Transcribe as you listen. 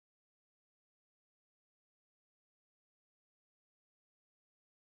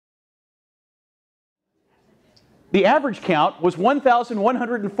The average count was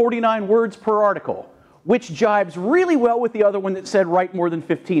 1,149 words per article, which jibes really well with the other one that said write more than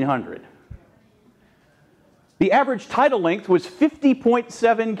 1,500. The average title length was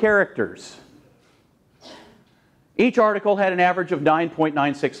 50.7 characters. Each article had an average of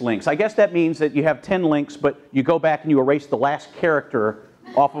 9.96 links. I guess that means that you have 10 links, but you go back and you erase the last character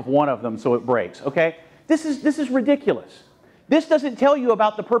off of one of them so it breaks, okay? This is ridiculous. This doesn't tell you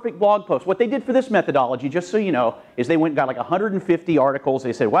about the perfect blog post. What they did for this methodology, just so you know, is they went and got like 150 articles.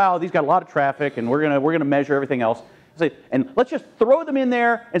 They said, wow, these got a lot of traffic, and we're gonna measure everything else. And let's just throw them in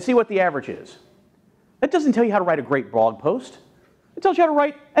there and see what the average is. That doesn't tell you how to write a great blog post. It tells you how to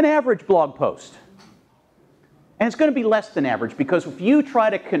write an average blog post. And it's going to be less than average, because if you try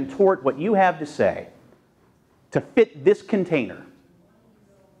to contort what you have to say to fit this container,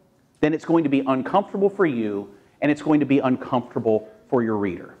 then it's going to be uncomfortable for you, and it's going to be uncomfortable for your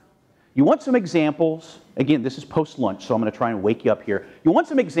reader. You want some examples? Again, this is post-lunch, so I'm going to try and wake you up here. You want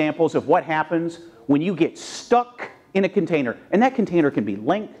some examples of what happens when you get stuck in a container. And that container can be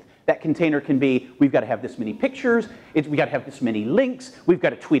length. That container can be, we've got to have this many pictures. We've got to have this many links. We've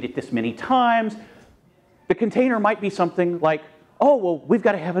got to tweet it this many times. The container might be something like, oh, well, we've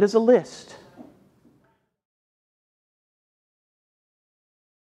got to have it as a list.